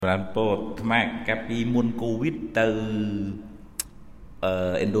Bạn bộ thằng cái pi muôn Covid từ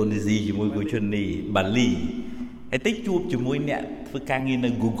Indonesia chỉ môi của chân này Bali hay tích chụp chỉ môi nè với càng như là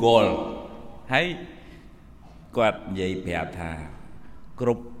Google hay quạt vậy bẻ thà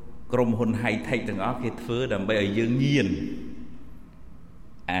ក្រុម ហ៊ុន high tech ទាំងអស់គេធ្វើដើម្បីឲ្យយើងញៀន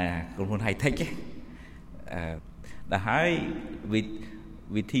ក្រុម ហ៊ុន high tech ដល់ហើយ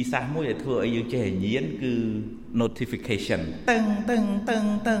វិធីសាស្ត្រមួយដែលធ្វើឲ្យយើងចេះញៀនគឺ notification តឹង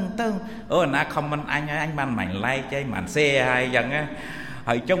អូណា comment អញបានមិន like ចេះមិន share ហើយអញ្ចឹង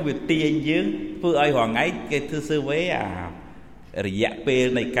ហើយចុងវាទាញយើងធ្វើឲ្យរាល់ថ្ងៃគេធ្វើ survey រយៈពេល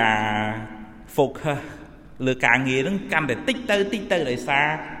នៃការ focus លើការងារហ្នឹងកាន់តែតិចទៅដោយសារ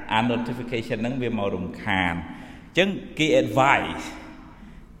notification ហ្នឹងវាមករំខានអញ្ចឹងគេ advice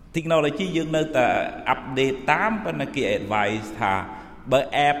technology យើងនៅតែ update តាមប៉ុន្តែគេ advice ថាបើ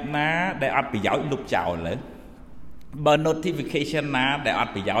app ណាដែលអត់ប្រយោជន៍លុបចោលទៅបើ notification ណាដែលអ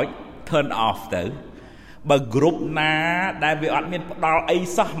ត់ប្រយោជន៍ turn off ទៅបើ group ណាដែលវាអត់មានផ្ដល់អី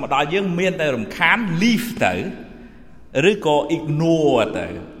សោះមកដល់យើងមានតែរំខាន leave ទៅឬក៏ ignore ទៅ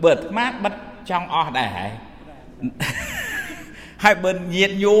បើអាត្មាបិទចង់អស់ដែរហើយបើញា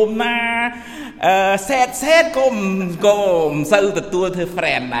តញោមណាសេតក៏មិនសូវទទួលធ្វើ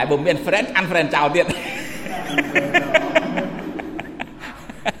friend ដែរបើមាន friend unfriend ចោលទៀត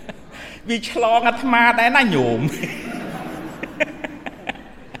វាឆ្លងអាត្មាដែរណាញោម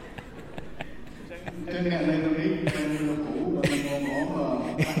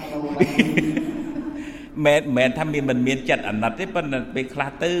មែនថាមិនមានចិត្តអាណិតទេប៉ុន្តែពេលខ្លះ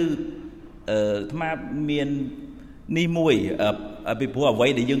ទៅអាត្មាមាននេះមួយពីព្រោះអ្វី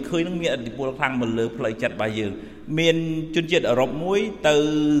ដែលយើងឃើញនឹងមានឥទ្ធិពលខ្លាំងមកលើផ្លូវចិត្តរបស់យើងមានជនជាតិអឺរ៉ុបមួយទៅ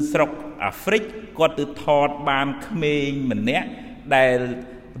ស្រុកអាហ្វ្រិកគាត់ទៅថតបានក្មេងម្នាក់ដែល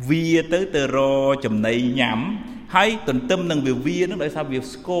វាទៅរចំណីញ៉ាំហើយទន្ទឹមនឹងវានឹងដោយសារវា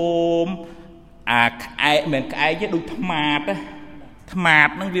ស្គមក្អែកមិនក្អែកទេដូចថ្មាត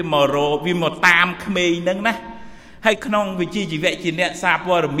ហ្នឹងវាមកតាមក្មេងហ្នឹងណាហើយក្នុងវិជ្ជាជីវៈជាអ្នកសារ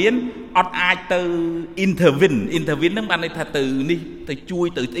ព័ត៌មានអត់អាចទៅ intervene ហ្នឹងបានន័យថាទៅនេះទៅជួយ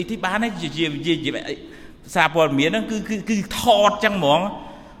ទៅអីទីបានទេជាវិជ្ជាជីវៈសារព័ត៌មានហ្នឹងគឺថតចឹងហ្មង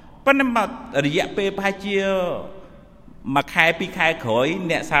ប៉ុន្តែមករយៈពេលប្រហែលជាមួយខែពីរខែក្រោយ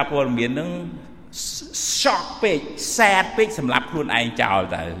អ្នកសារព័ត៌មានហ្នឹង shock ពេក sad ពេកសម្រាប់ខ្លួនឯងចោល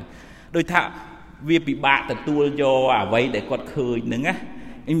ទៅដូចថាវាពិបាកទទួលយកអ្វីដែលគាត់ឃើញហ្នឹងណា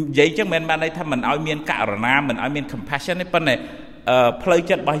និយាយចឹងមិនបានន័យថាមិនឲ្យមានករណាមិនឲ្យមាន compassion ទេប៉ុន្តែផ្លូវ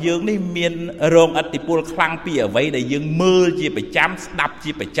ចិត្តរបស់យើងនេះមានរងឥទ្ធិពលខ្លាំងពីអ្វីដែលយើងមើលជាប្រចាំស្ដាប់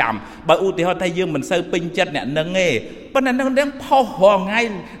ជាប្រចាំបើឧទាហរណ៍ថាយើងមិនសូវពេញចិត្តអ្នកនឹងទេប៉ុន្តែនឹងផុសរាល់ថ្ងៃ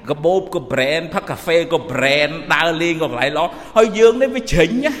កាបូបក៏ brand ផឹកកាហ្វេក៏ brand ដើរលេងក៏កន្លែងល្អហើយយើងនេះវាជ្រិញ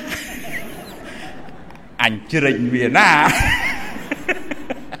ណាអញជ្រិញវាណា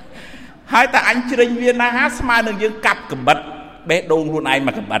ហើយតែអញជ្រិញវាណាស្មើនឹងយើងកាប់កបិតបេះដូងខ្លួនឯង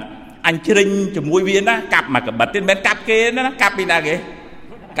មកកបិតអញជ្រិញជាមួយវាណាកាប់មកកបិតទេមិនមែនកាប់គេណាកាប់ពីណាគេ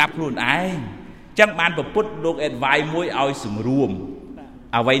កាប់ខ្លួនឯងអញ្ចឹងបានប្រពុតលោក advice មួយឲ្យសម្រួម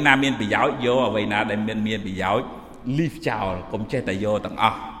អ្វីណាមានប្រយោជន៍យកអ្វីណាដែលមានប្រយោជន៍ leave ចោលកុំចេះតែយកទាំងអ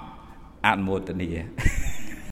ស់អនុមោទនា